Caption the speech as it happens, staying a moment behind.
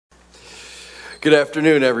Good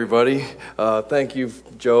afternoon, everybody. Thank you,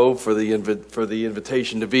 Joe, for the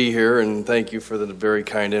invitation to be here, and thank you for the very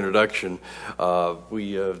kind introduction.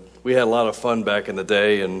 We had a lot of fun back in the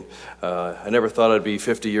day, and I never thought I'd be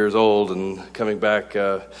 50 years old and coming back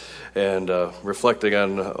and reflecting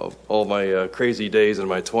on all my crazy days in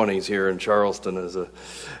my 20s here in Charleston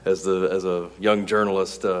as a young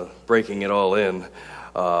journalist, breaking it all in.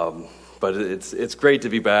 But it's great to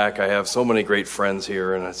be back. I have so many great friends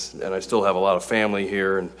here, and I still have a lot of family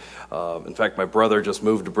here. And in fact, my brother just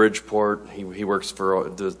moved to Bridgeport. He works for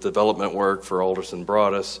development work for Alderson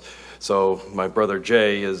Broadus. So my brother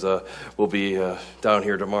Jay will be down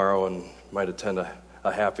here tomorrow and might attend a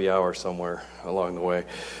happy hour somewhere along the way.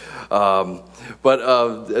 But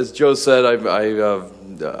as Joe said,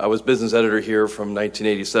 I was business editor here from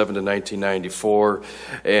 1987 to 1994,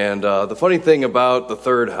 and the funny thing about the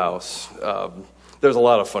Third House, there's a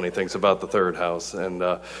lot of funny things about the Third House, and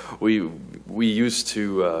we used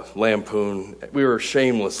to lampoon. We were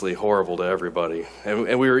shamelessly horrible to everybody,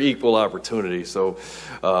 and we were equal opportunity. So,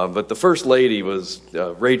 but the first lady was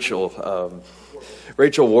Rachel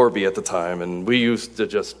Warby at the time, and we used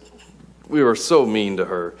to we were so mean to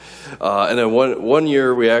her. And then one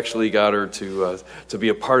year we actually got her to be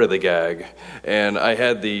a part of the gag, and I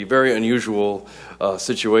had the very unusual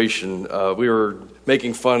situation. We were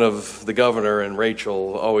making fun of the governor and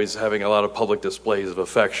Rachel always having a lot of public displays of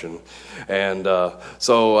affection, and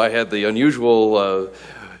so I had the unusual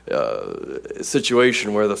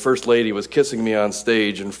situation where the first lady was kissing me on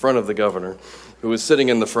stage in front of the governor, who was sitting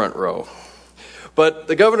in the front row. But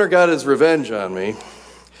the governor got his revenge on me.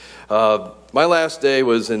 My last day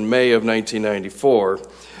was in May of 1994.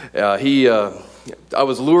 I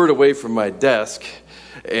was lured away from my desk,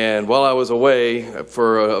 and while I was away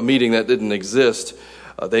for a meeting that didn't exist,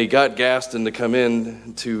 they got Gaston to come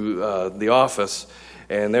in to the office,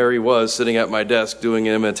 and there he was sitting at my desk doing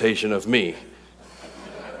an imitation of me.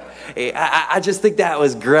 Hey, I just think that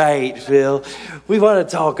was great, Phil. We want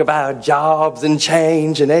to talk about jobs and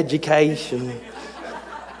change and education.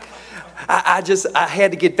 I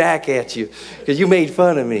had to get back at you because you made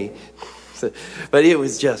fun of me. But it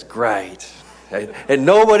was just great. And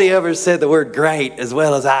nobody ever said the word great as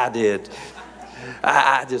well as I did.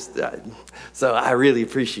 So I really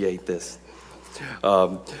appreciate this.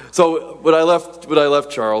 So when I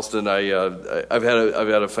left Charleston, I've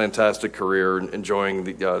had a fantastic career,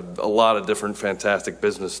 enjoying a lot of different fantastic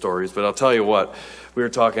business stories. But I'll tell you what, we were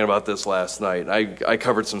talking about this last night. I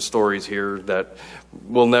covered some stories here that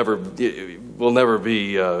will never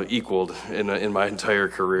be equaled in my entire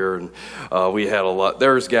career, and we had a lot.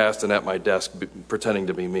 There's Gaston at my desk pretending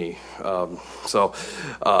to be me. But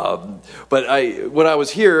when I was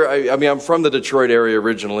here, I mean, I'm from the Detroit area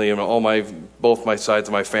originally, and both my sides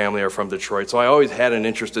of my family are from Detroit, so I always had an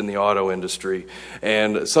interest in the auto industry.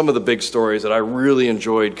 And some of the big stories that I really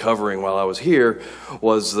enjoyed covering while I was here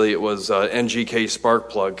was NGK spark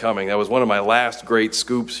plug coming. That was one of my last great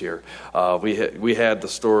scoops here. We had the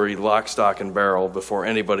story lock, stock, and barrel before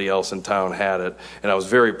anybody else in town had it, and I was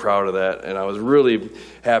very proud of that, and I was really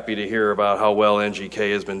happy to hear about how well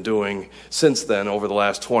NGK has been doing since then over the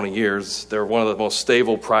last 20 years. They're one of the most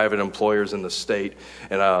stable private employers in the state,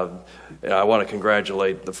 and I want to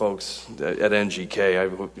congratulate the folks at NGK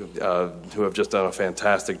who have just done a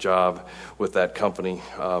fantastic job with that company.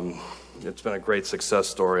 It's been a great success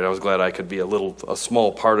story, and I was glad I could be a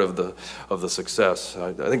small part of the success.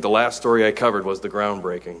 I think the last story I covered was the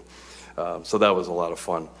groundbreaking, so that was a lot of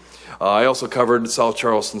fun. I also covered South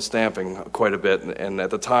Charleston stamping quite a bit, and at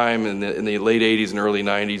the time, in the late 80s and early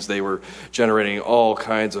 90s, they were generating all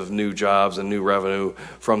kinds of new jobs and new revenue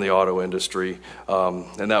from the auto industry,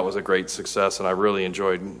 and that was a great success, and I really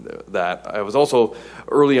enjoyed that. I was also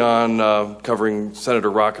early on covering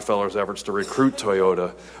Senator Rockefeller's efforts to recruit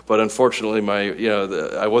Toyota, but unfortunately,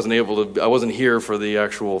 I wasn't here for the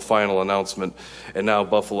actual final announcement, and now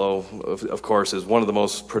Buffalo, of course, is one of the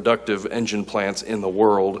most productive engine plants in the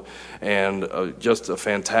world, and just a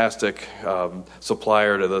fantastic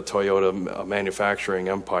supplier to the Toyota manufacturing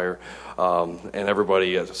empire. And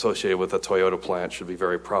everybody associated with the Toyota plant should be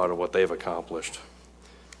very proud of what they've accomplished.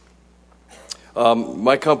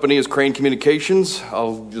 My company is Crane Communications.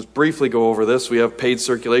 I'll just briefly go over this. We have paid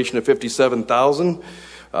circulation of 57,000.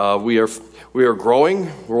 We are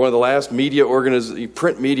growing. We're one of the last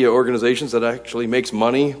print media organizations that actually makes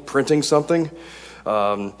money printing something.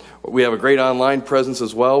 We have a great online presence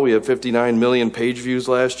as well. We have 59 million page views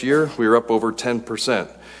last year. We were up over 10%.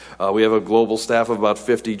 We have a global staff of about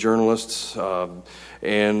 50 journalists,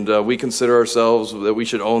 and we consider ourselves that we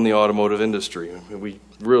should own the automotive industry. We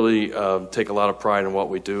really take a lot of pride in what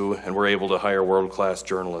we do, and we're able to hire world-class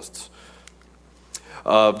journalists.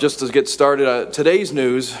 Just to get started, today's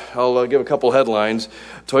news, I'll give a couple headlines.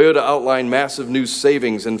 Toyota outlined massive new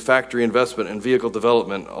savings in factory investment and vehicle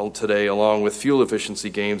development today, along with fuel efficiency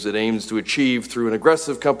gains it aims to achieve through an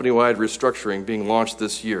aggressive company-wide restructuring being launched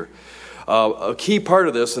this year. A key part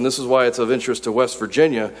of this, and this is why it's of interest to West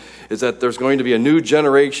Virginia, is that there's going to be a new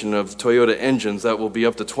generation of Toyota engines that will be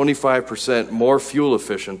up to 25% more fuel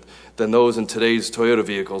efficient than those in today's Toyota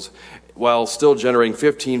vehicles, while still generating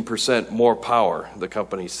 15% more power, the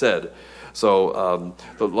company said. So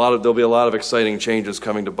there'll be a lot of exciting changes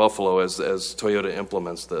coming to Buffalo as Toyota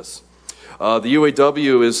implements this. The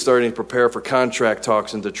UAW is starting to prepare for contract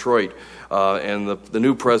talks in Detroit, and the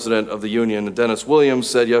new president of the union, Dennis Williams,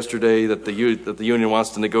 said yesterday that the union wants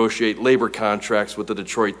to negotiate labor contracts with the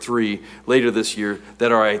Detroit Three later this year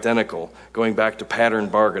that are identical, going back to pattern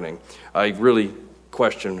bargaining. I really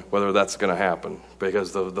question whether that's going to happen,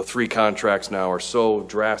 because the three contracts now are so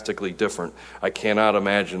drastically different. I cannot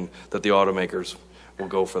imagine that the automakers will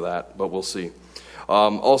go for that, but we'll see.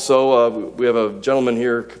 Also, we have a gentleman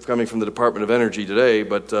here coming from the Department of Energy today,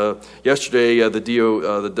 but yesterday the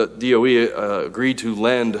DOE agreed to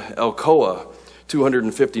lend Alcoa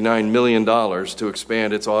 $259 million to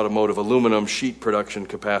expand its automotive aluminum sheet production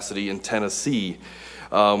capacity in Tennessee,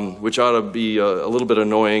 which ought to be a little bit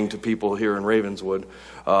annoying to people here in Ravenswood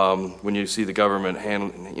when you see the government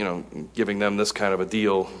giving them this kind of a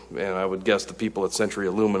deal. And I would guess the people at Century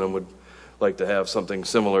Aluminum would like to have something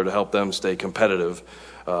similar to help them stay competitive.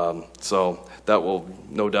 So that will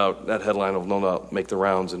that headline will no doubt make the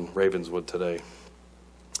rounds in Ravenswood today.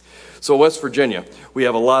 So West Virginia, we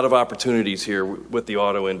have a lot of opportunities here with the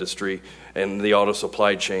auto industry and the auto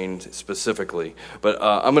supply chain specifically. But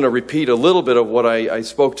I'm going to repeat a little bit of what I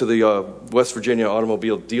spoke to the West Virginia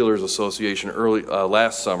Automobile Dealers Association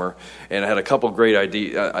last summer, and I had a couple great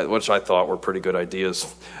ideas, which I thought were pretty good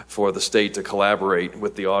ideas for the state to collaborate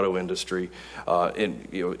with the auto industry,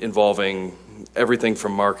 involving everything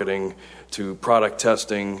from marketing to product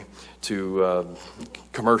testing to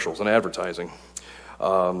commercials and advertising.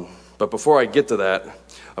 But before I get to that,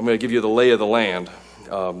 I'm going to give you the lay of the land.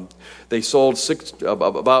 They sold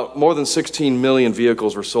about more than 16 million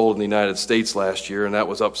vehicles were sold in the United States last year, and that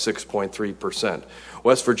was up 6.3%.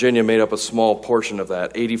 West Virginia made up a small portion of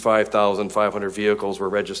that. 85,500 vehicles were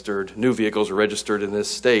registered, new vehicles were registered in this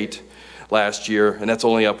state last year, and that's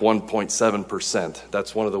only up 1.7%.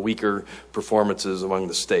 That's one of the weaker performances among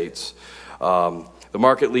the states. The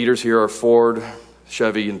market leaders here are Ford,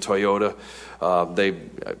 Chevy, and Toyota.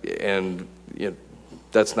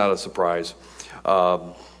 That's not a surprise.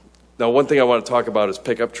 Now, one thing I want to talk about is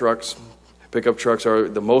pickup trucks. Pickup trucks are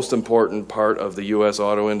the most important part of the U.S.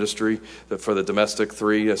 auto industry, for the domestic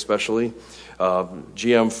three especially.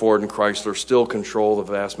 GM, Ford, and Chrysler still control the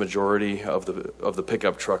vast majority of the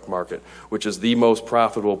pickup truck market, which is the most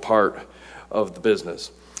profitable part of the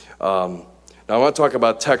business. Now, I want to talk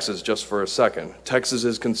about Texas just for a second. Texas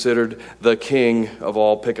is considered the king of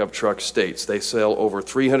all pickup truck states. They sell over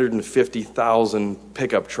 350,000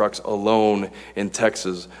 pickup trucks alone in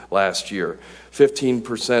Texas last year.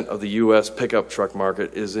 15% of the U.S. pickup truck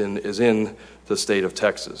market is in the state of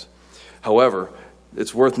Texas. However,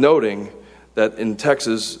 it's worth noting that in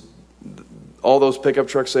Texas, all those pickup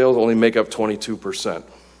truck sales only make up 22%.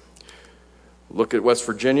 Look at West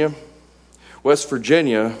Virginia. West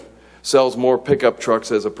Virginia sells more pickup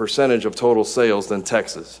trucks as a percentage of total sales than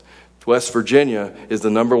Texas. West Virginia is the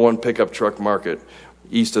 #1 pickup truck market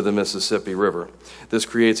east of the Mississippi River. This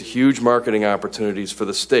creates huge marketing opportunities for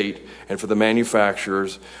the state and for the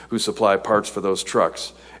manufacturers who supply parts for those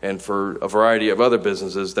trucks, and for a variety of other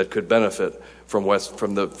businesses that could benefit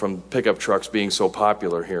from pickup trucks being so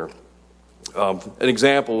popular here. An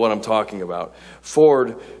example of what I'm talking about: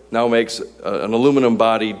 Ford now makes an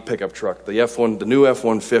aluminum-bodied pickup truck. The new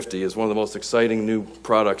F-150 is one of the most exciting new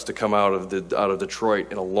products to come out of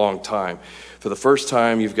Detroit in a long time. For the first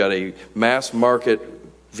time, you've got a mass-market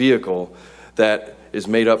vehicle that is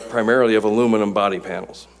made up primarily of aluminum body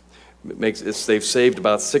panels. They've saved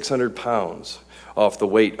about 600 pounds off the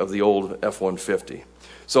weight of the old F-150.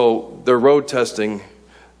 So they're road testing.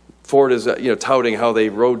 Ford is touting how they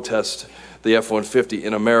road test the F-150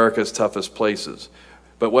 in America's toughest places.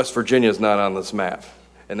 But West Virginia is not on this map,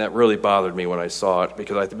 and that really bothered me when I saw it,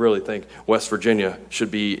 because I really think West Virginia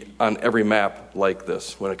should be on every map like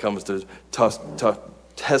this when it comes to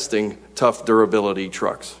testing tough durability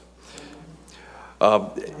trucks.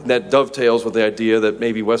 That dovetails with the idea that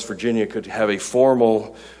maybe West Virginia could have a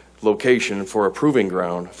formal location for a proving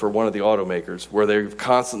ground for one of the automakers, where they're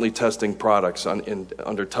constantly testing products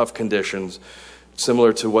under tough conditions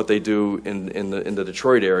similar to what they do in the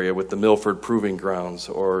Detroit area with the Milford Proving Grounds,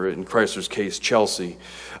 or in Chrysler's case, Chelsea.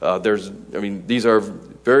 These are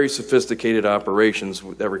very sophisticated operations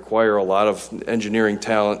that require a lot of engineering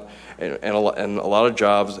talent and a lot of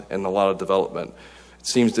jobs and a lot of development. It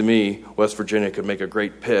seems to me West Virginia could make a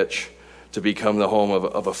great pitch to become the home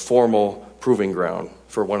of a formal proving ground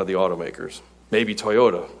for one of the automakers. Maybe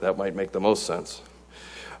Toyota, that might make the most sense.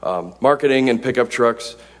 Marketing and pickup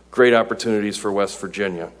trucks, great opportunities for West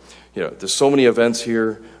Virginia. There's so many events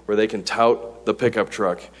here where they can tout the pickup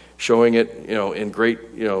truck, showing it, in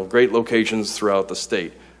great locations throughout the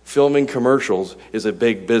state. Filming commercials is a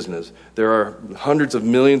big business. There are hundreds of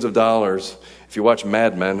millions of dollars. If you watch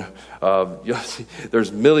Mad Men,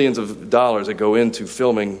 there's millions of dollars that go into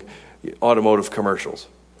filming automotive commercials.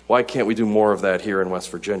 Why can't we do more of that here in West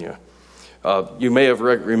Virginia? You may have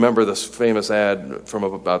remember this famous ad from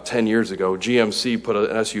about 10 years ago. GMC put an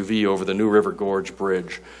SUV over the New River Gorge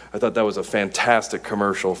Bridge. I thought that was a fantastic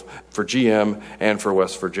commercial for GM and for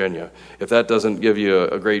West Virginia. If that doesn't give you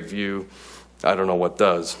a great view, I don't know what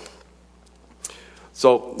does.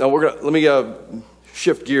 So now let me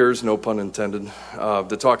shift gears, no pun intended,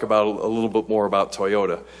 to talk about a little bit more about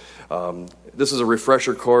Toyota. This is a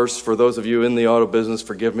refresher course for those of you in the auto business.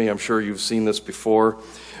 Forgive me, I'm sure you've seen this before.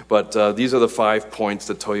 But these are the 5 points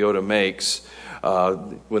that Toyota makes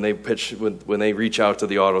when they reach out to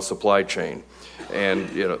the auto supply chain. And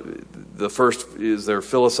the first is their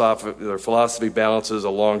philosophy balances a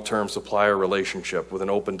long-term supplier relationship with an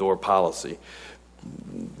open door policy.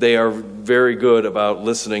 They are very good about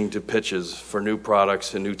listening to pitches for new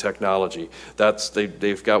products and new technology.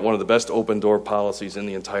 They've got one of the best open door policies in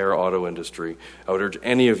the entire auto industry. I would urge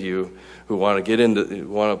any of you who want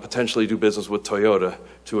to potentially do business with Toyota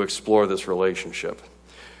to explore this relationship.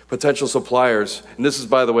 Potential suppliers, and this is,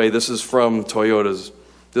 by the way, this is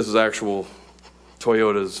actual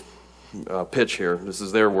Toyota's pitch here. This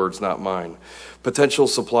is their words, not mine. Potential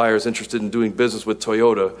suppliers interested in doing business with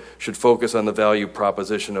Toyota should focus on the value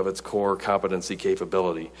proposition of its core competency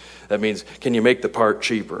capability. That means, can you make the part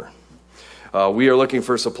cheaper? We are looking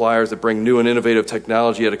for suppliers that bring new and innovative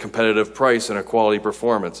technology at a competitive price and a quality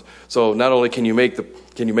performance. So not only can you make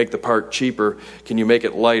the part cheaper, can you make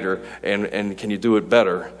it lighter, and can you do it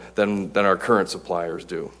better than our current suppliers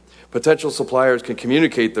do? Potential suppliers can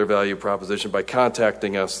communicate their value proposition by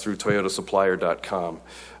contacting us through toyotasupplier.com.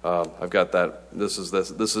 I've got that. This is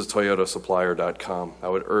toyotasupplier.com. I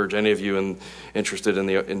would urge any of you interested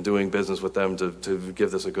in doing business with them to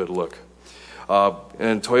give this a good look.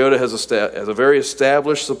 And Toyota has a very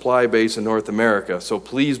established supply base in North America, so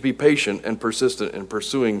please be patient and persistent in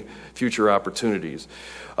pursuing future opportunities.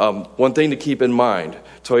 One thing to keep in mind,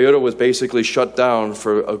 Toyota was basically shut down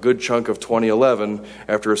for a good chunk of 2011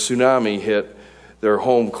 after a tsunami hit their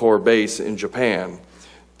home core base in Japan.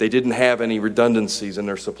 They didn't have any redundancies in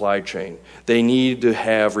their supply chain. They need to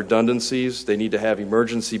have redundancies. They need to have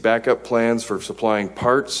emergency backup plans for supplying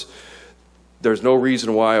parts. There's no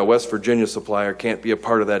reason why a West Virginia supplier can't be a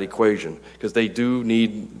part of that equation, because they do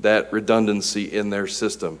need that redundancy in their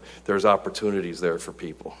system. There's opportunities there for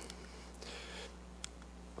people.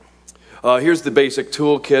 Here's the basic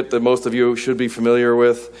toolkit that most of you should be familiar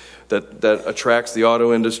with that attracts the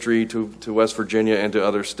auto industry to West Virginia and to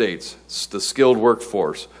other states. It's the skilled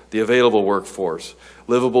workforce, the available workforce,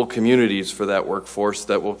 livable communities for that workforce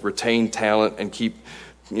that will retain talent and keep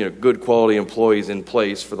good quality employees in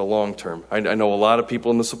place for the long term. I know a lot of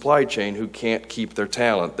people in the supply chain who can't keep their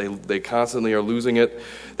talent. They constantly are losing it.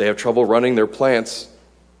 They have trouble running their plants,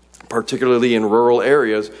 particularly in rural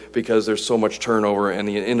areas, because there's so much turnover and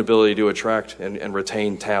the inability to attract and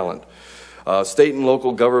retain talent. State and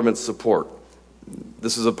local government support.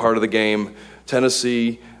 This is a part of the game.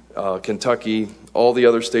 Tennessee, Kentucky, all the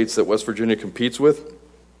other states that West Virginia competes with,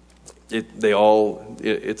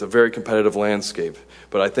 it's a very competitive landscape.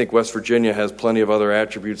 But I think West Virginia has plenty of other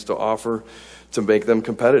attributes to offer to make them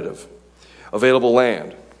competitive. Available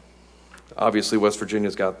land. Obviously, West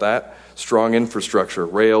Virginia's got that. Strong infrastructure,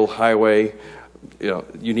 rail, highway.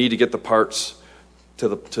 You need to get the parts to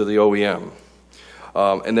the OEM.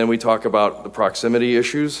 And then we talk about the proximity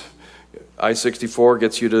issues. I-64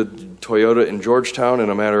 gets you to Toyota in Georgetown in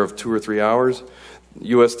a matter of 2 or 3 hours.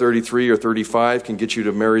 US 33 or 35 can get you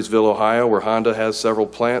to Marysville, Ohio, where Honda has several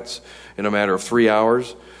plants, in a matter of 3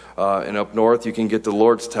 hours. And up north, you can get to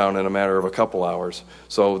Lordstown in a matter of a couple hours.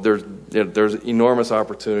 So there's enormous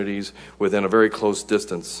opportunities within a very close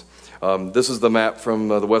distance. This is the map from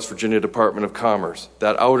the West Virginia Department of Commerce.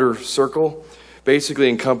 That outer circle basically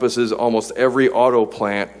encompasses almost every auto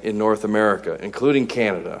plant in North America, including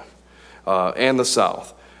Canada and the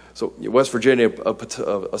South. So West Virginia,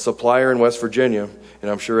 a supplier in West Virginia,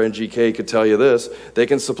 and I'm sure NGK could tell you this, they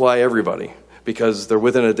can supply everybody because they're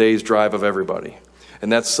within a day's drive of everybody.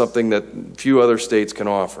 And that's something that few other states can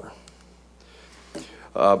offer.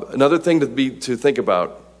 Another thing to think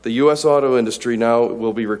about, the U.S. auto industry now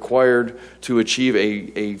will be required to achieve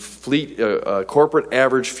a corporate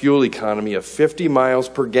average fuel economy of 50 miles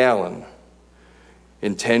per gallon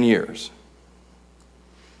in 10 years.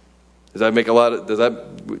 Does that make a lot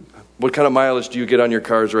of, what kind of mileage do you get on your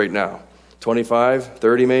cars right now? 25,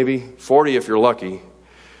 30 maybe? 40 if you're lucky.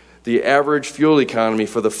 The average fuel economy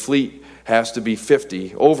for the fleet has to be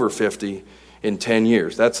 50, over 50 in 10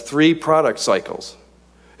 years. That's 3 product cycles.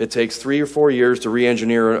 It takes 3 or 4 years to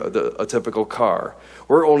re-engineer a typical car.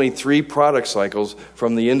 We're only 3 product cycles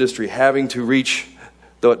from the industry having to reach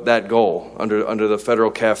that goal under the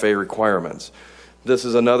federal CAFE requirements. This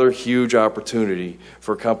is another huge opportunity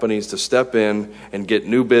for companies to step in and get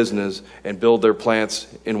new business and build their plants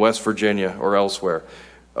in West Virginia or elsewhere.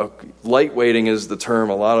 Lightweighting is the term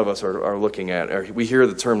a lot of us are looking at. We hear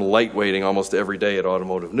the term lightweighting almost every day at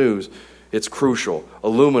Automotive News. It's crucial.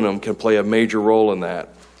 Aluminum can play a major role in that.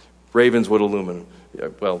 Ravenswood aluminum,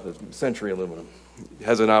 well, Century aluminum,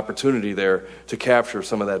 has an opportunity there to capture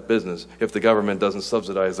some of that business if the government doesn't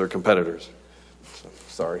subsidize their competitors.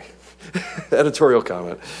 Sorry. Editorial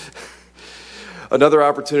comment. Another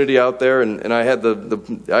opportunity out there, and I had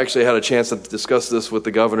I actually had a chance to discuss this with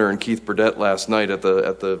the governor and Keith Burdett last night at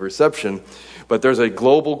the reception, but there's a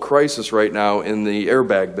global crisis right now in the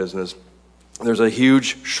airbag business. There's a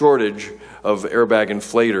huge shortage of airbag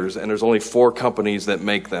inflators, and there's only 4 companies that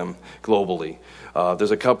make them globally.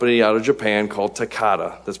 There's a company out of Japan called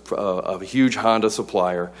Takata that's a huge Honda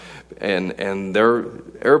supplier, and their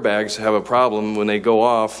airbags have a problem. When they go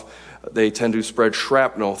off, they tend to spread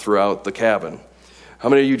shrapnel throughout the cabin. How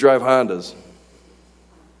many of you drive Hondas?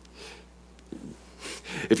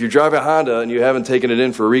 If you drive a Honda and you haven't taken it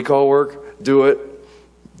in for recall work, do it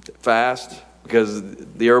fast, because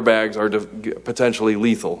the airbags are potentially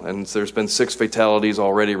lethal. And there's been 6 fatalities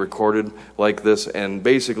already recorded like this. And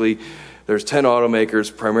basically, there's 10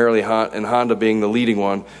 automakers, primarily and Honda being the leading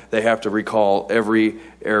one. They have to recall every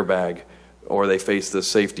airbag or they face this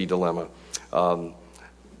safety dilemma.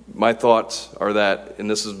 My thoughts are that, and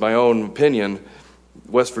this is my own opinion,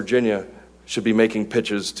 West Virginia should be making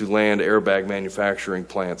pitches to land airbag manufacturing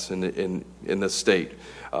plants in this state.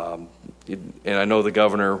 And I know the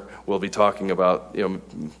governor will be talking about,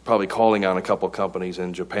 probably calling on a couple companies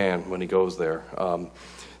in Japan when he goes there.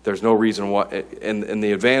 There's no reason why, and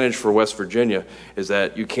the advantage for West Virginia is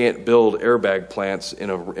that you can't build airbag plants in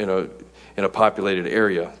a populated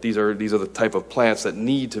area. These are the type of plants that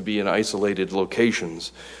need to be in isolated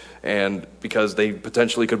locations, and because they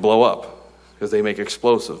potentially could blow up because they make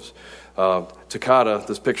explosives. Takata,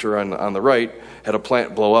 this picture on the right, had a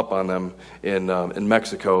plant blow up on them in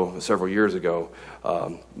Mexico several years ago.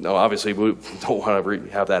 Now, obviously, we don't want to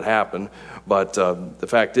have that happen, but the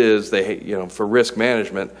fact is, for risk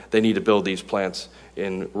management, they need to build these plants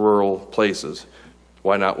in rural places.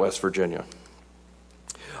 Why not West Virginia?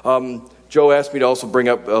 Joe asked me to also bring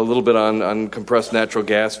up a little bit on compressed natural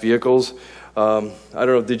gas vehicles. I don't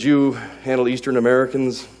know, did you handle Eastern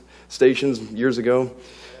American's stations years ago?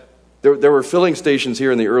 There were filling stations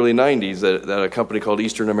here in the early 90s that a company called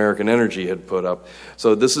Eastern American Energy had put up.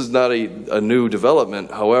 So this is not a new development.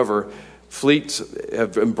 However, fleets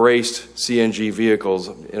have embraced CNG vehicles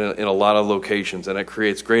in a lot of locations, and it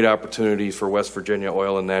creates great opportunities for West Virginia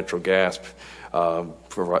oil and natural gas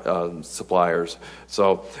suppliers.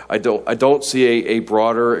 So I don't see a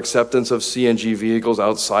broader acceptance of CNG vehicles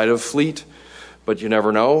outside of fleet, but you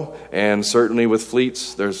never know, and certainly with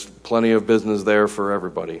fleets, there's plenty of business there for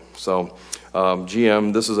everybody. So,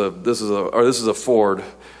 GM, this is a Ford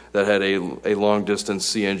that had a long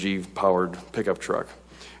distance CNG powered pickup truck.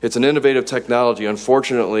 It's an innovative technology.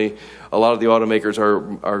 Unfortunately, a lot of the automakers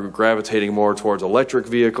are gravitating more towards electric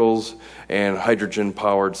vehicles and hydrogen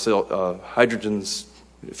powered fuel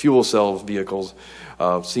cell vehicles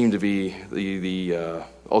seem to be the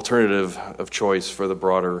alternative of choice for the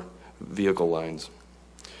broader vehicle lines.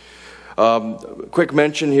 Quick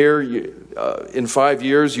mention here, in 5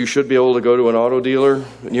 years you should be able to go to an auto dealer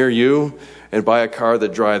near you and buy a car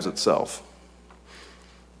that drives itself.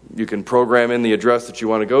 You can program in the address that you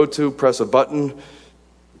want to go to, press a button,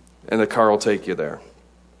 and the car will take you there.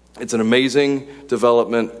 It's an amazing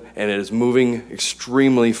development, and it is moving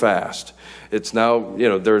extremely fast. It's now,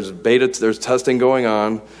 there's testing going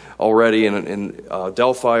on already in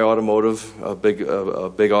Delphi Automotive, a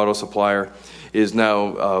big auto supplier, is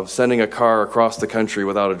now sending a car across the country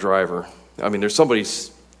without a driver. I mean, there's somebody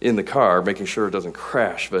in the car, making sure it doesn't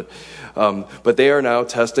crash. But they are now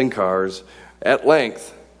testing cars at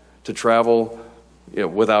length to travel,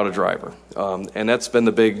 without a driver. And that's been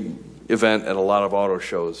the big event at a lot of auto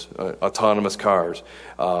shows, autonomous cars.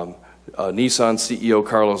 Nissan CEO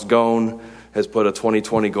Carlos Ghosn has put a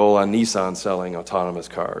 2020 goal on Nissan selling autonomous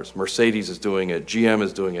cars. Mercedes is doing it. GM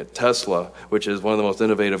is doing it. Tesla, which is one of the most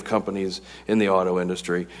innovative companies in the auto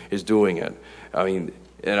industry, is doing it. I mean,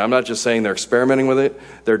 and I'm not just saying they're experimenting with it,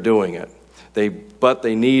 they're doing it. But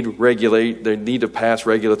they need to pass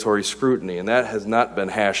regulatory scrutiny, and that has not been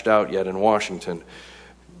hashed out yet in Washington.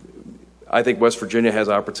 I think West Virginia has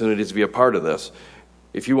opportunities to be a part of this.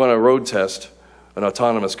 If you want to road test an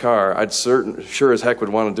autonomous car, I'd sure as heck would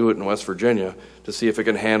want to do it in West Virginia to see if it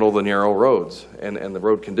can handle the narrow roads and the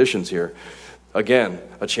road conditions here. Again,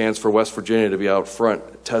 a chance for West Virginia to be out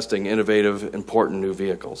front testing innovative, important new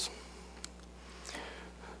vehicles.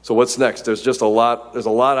 So what's next? There's a lot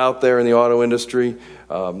out there in the auto industry.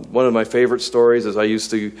 One of my favorite stories is I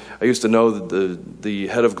used to know the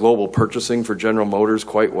head of global purchasing for General Motors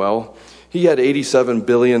quite well. He had $87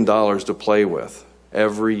 billion to play with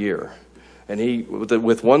every year. And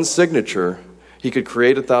with one signature, he could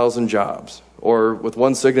create 1,000 jobs. Or with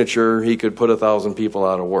one signature, he could put 1,000 people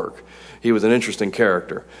out of work. He was an interesting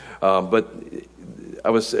character. But I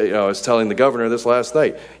was telling the governor this last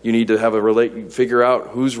night, you need to figure out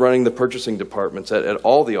who's running the purchasing departments at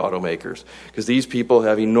all the automakers, because these people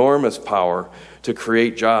have enormous power to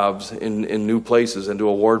create jobs in new places and to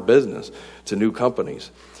award business to new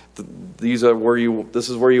companies. This is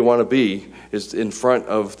where you want to be, is in front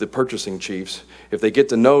of the purchasing chiefs. If they get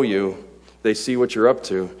to know you, they see what you're up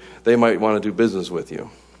to, they might want to do business with you.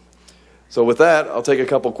 So with that, I'll take a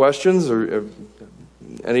couple questions. Or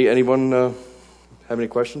anyone have any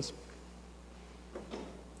questions?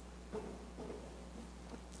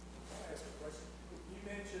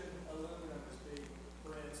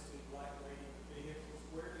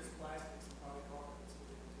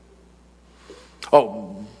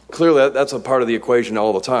 Oh, clearly that's a part of the equation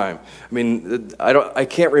all the time. I mean, I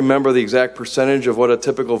can't remember the exact percentage of what a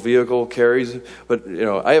typical vehicle carries, but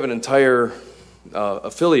I have an entire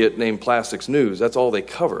affiliate named Plastics News. That's all they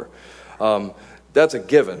cover. That's a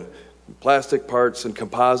given. Plastic parts and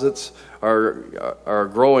composites are a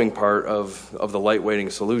growing part of the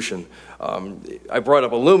lightweighting solution. I brought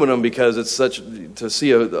up aluminum because it's to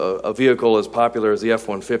see a vehicle as popular as the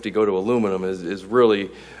F-150 go to aluminum is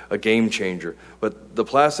really a game changer. But the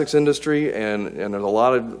plastics industry, and there's a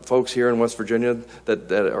lot of folks here in West Virginia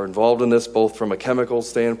that are involved in this, both from a chemical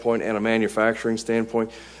standpoint and a manufacturing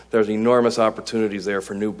standpoint. There's enormous opportunities there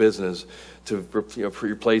for new business to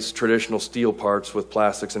replace traditional steel parts with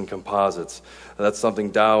plastics and composites. That's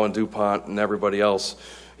something Dow and DuPont and everybody else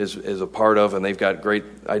is a part of, and they've got great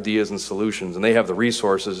ideas and solutions, and they have the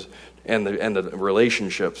resources and the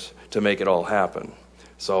relationships to make it all happen.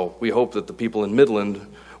 So we hope that the people in Midland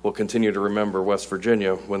will continue to remember West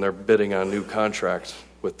Virginia when they're bidding on new contracts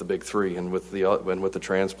with the big three and with the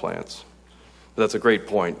transplants. But that's a great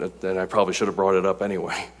point, and I probably should have brought it up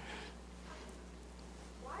anyway.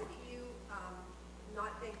 Why do you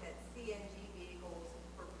not think that CNG vehicles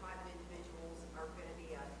for private individuals are going to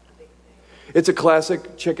be a big thing? It's a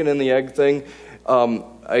classic chicken and the egg thing.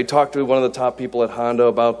 I talked to one of the top people at Honda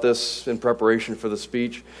about this in preparation for the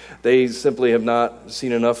speech. They simply have not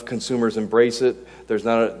seen enough consumers embrace it.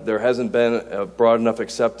 There hasn't been a broad enough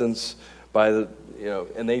acceptance by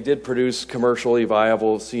and they did produce commercially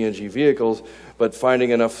viable CNG vehicles, but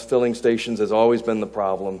finding enough filling stations has always been the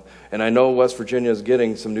problem. And I know West Virginia is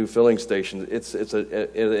getting some new filling stations. And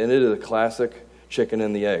it is a classic chicken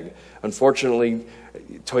and the egg. Unfortunately,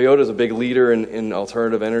 Toyota is a big leader in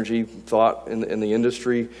alternative energy thought in the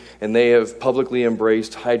industry, and they have publicly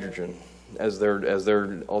embraced hydrogen as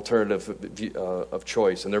their alternative of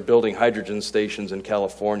choice, and they're building hydrogen stations in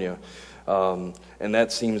California, and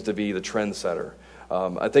that seems to be the trendsetter.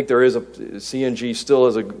 I think CNG still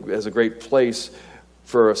has a great place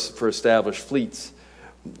for established fleets,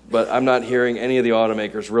 but I'm not hearing any of the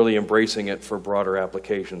automakers really embracing it for broader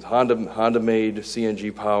applications. Honda made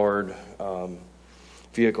CNG powered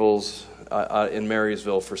vehicles in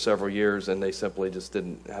Marysville for several years, and they simply just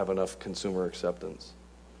didn't have enough consumer acceptance.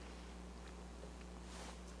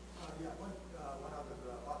 One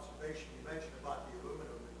other observation you mentioned about the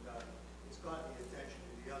aluminum, and it's gotten the attention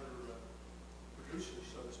of the other producers,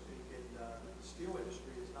 so to speak, and the steel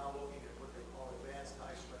industry is now looking at what they call advanced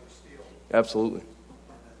high-strength steel. Absolutely.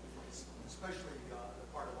 Especially the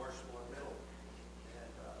part of ArcelorMittal,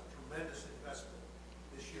 and tremendous investment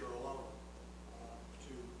this year alone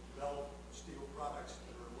to develop steel products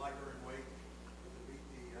that are lighter in weight to meet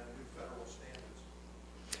the new federal standards.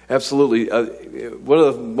 Absolutely. One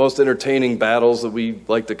of the most entertaining battles that we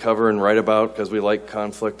like to cover and write about, because we like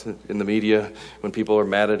conflict in the media when people are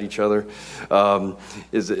mad at each other,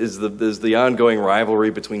 is the ongoing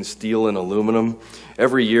rivalry between steel and aluminum.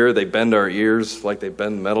 Every year they bend our ears like they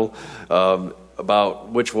bend metal about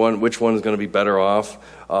which one is going to be better off.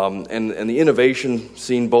 And the innovation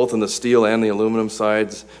seen both in the steel and the aluminum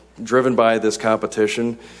sides, driven by this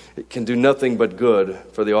competition, it can do nothing but good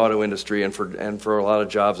for the auto industry and for a lot of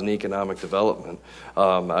jobs and economic development.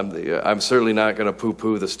 I'm certainly not going to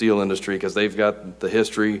poo-poo the steel industry, because they've got the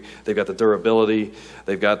history, they've got the durability,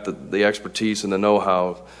 they've got the expertise and the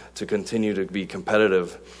know-how to continue to be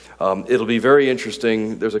competitive. It'll be very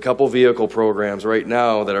interesting. There's a couple vehicle programs right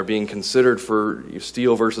now that are being considered for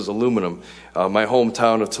steel versus aluminum. My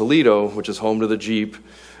hometown of Toledo, which is home to the Jeep,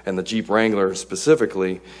 and the Jeep Wrangler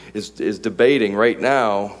specifically, is debating right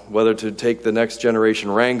now whether to take the next generation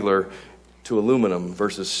Wrangler to aluminum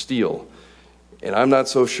versus steel. And I'm not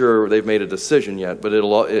so sure they've made a decision yet, but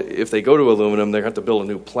if they go to aluminum, they're going to have to build a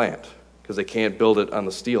new plant, because they can't build it on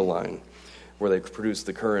the steel line where they produce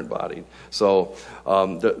the current body. So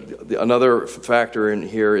another factor in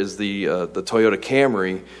here is the Toyota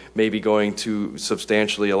Camry may be going to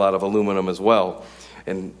substantially a lot of aluminum as well,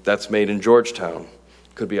 and that's made in Georgetown.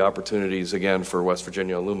 Could be opportunities again for West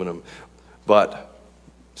Virginia aluminum, but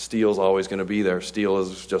steel's always going to be there. Steel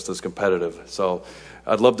is just as competitive. So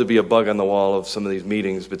I'd love to be a bug on the wall of some of these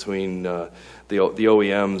meetings between the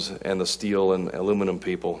OEMs and the steel and aluminum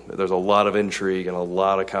people. There's a lot of intrigue and a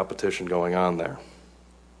lot of competition going on there.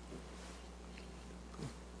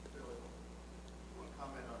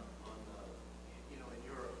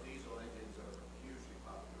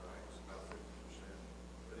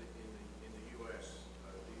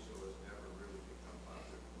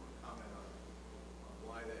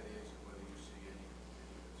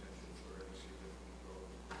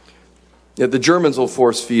 Yeah, the Germans will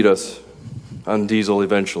force feed us on diesel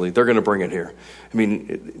eventually. They're going to bring it here. I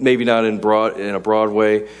mean, maybe not in a broad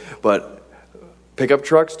way, but pickup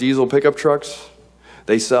trucks, diesel pickup trucks,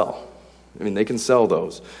 they sell. I mean, they can sell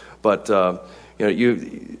those, but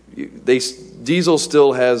diesel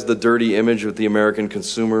still has the dirty image with the American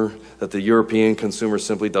consumer that the European consumer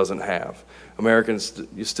simply doesn't have. Americans,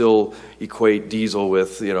 you still equate diesel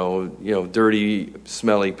with dirty,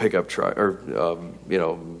 smelly pickup truck or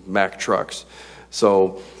Mack trucks.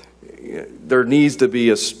 So there needs to be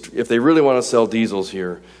if they really want to sell diesels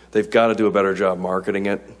here, they've got to do a better job marketing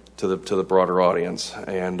it to the broader audience.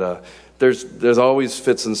 And there's always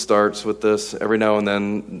fits and starts with this. Every now and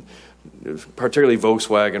then, particularly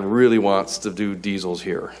Volkswagen really wants to do diesels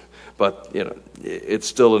here, but it's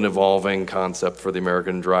still an evolving concept for the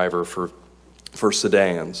American driver for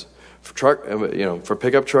sedans. For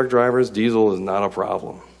pickup truck drivers, diesel is not a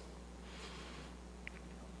problem.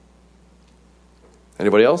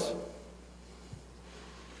 Anybody else?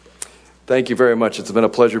 Thank you very much. It's been a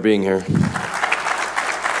pleasure being here.